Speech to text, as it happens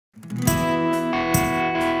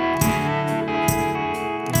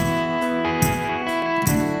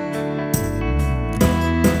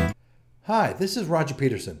Hi, this is Roger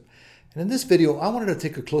Peterson, and in this video I wanted to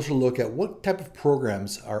take a closer look at what type of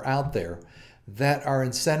programs are out there that are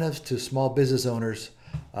incentives to small business owners,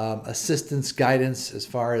 assistance, guidance as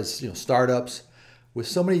far as startups. With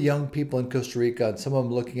so many young people in Costa Rica and some of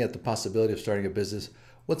them looking at the possibility of starting a business,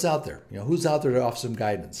 what's out there? Who's out there to offer some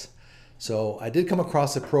guidance? So I did come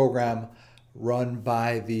across a program run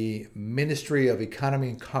by the Ministry of Economy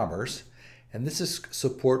and Commerce, and this is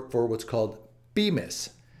support for what's called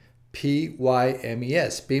PYMEs.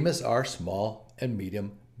 P-Y-M-E-S. PYMEs are small and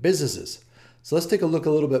medium businesses. So let's take a look a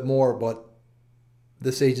little bit more at what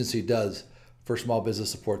this agency does for small business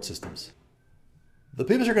support systems. The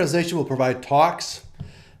PYMEs organization will provide talks,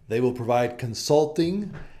 they will provide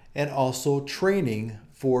consulting, and also training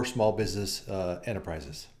for small business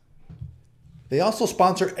enterprises. They also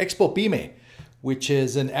sponsor Expo PYME, which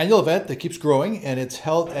is an annual event that keeps growing, and it's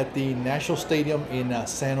held at the National Stadium in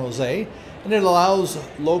San Jose, and it allows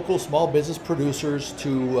local small business producers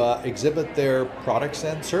to exhibit their products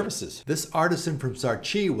and services. This artisan from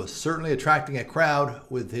Sarchi was certainly attracting a crowd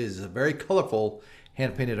with his very colorful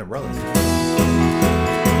hand-painted umbrellas.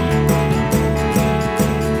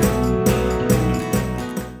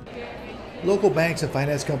 Local banks and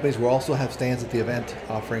finance companies will also have stands at the event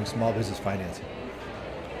offering small business financing.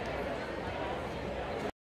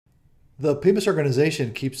 The PYMEs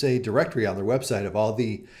organization keeps a directory on their website of all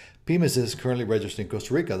the PYMEs currently registered in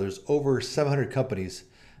Costa Rica. There's over 700 companies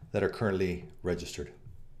that are currently registered.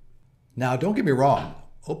 Now, don't get me wrong,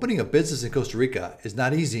 opening a business in Costa Rica is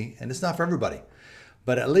not easy and it's not for everybody.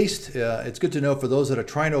 But at least it's good to know for those that are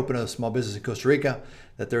trying to open a small business in Costa Rica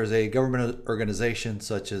that there's a government organization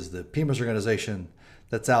such as the PYMEs organization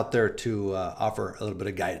that's out there to offer a little bit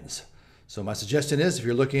of guidance. So my suggestion is, if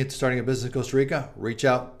you're looking at starting a business in Costa Rica, reach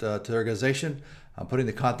out to the organization. I'm putting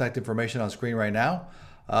the contact information on screen right now,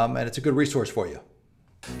 and it's a good resource for you.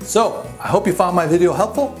 So I hope you found my video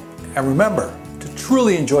helpful, and remember, to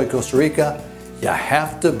truly enjoy Costa Rica, you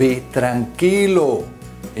have to be tranquilo.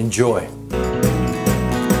 Enjoy.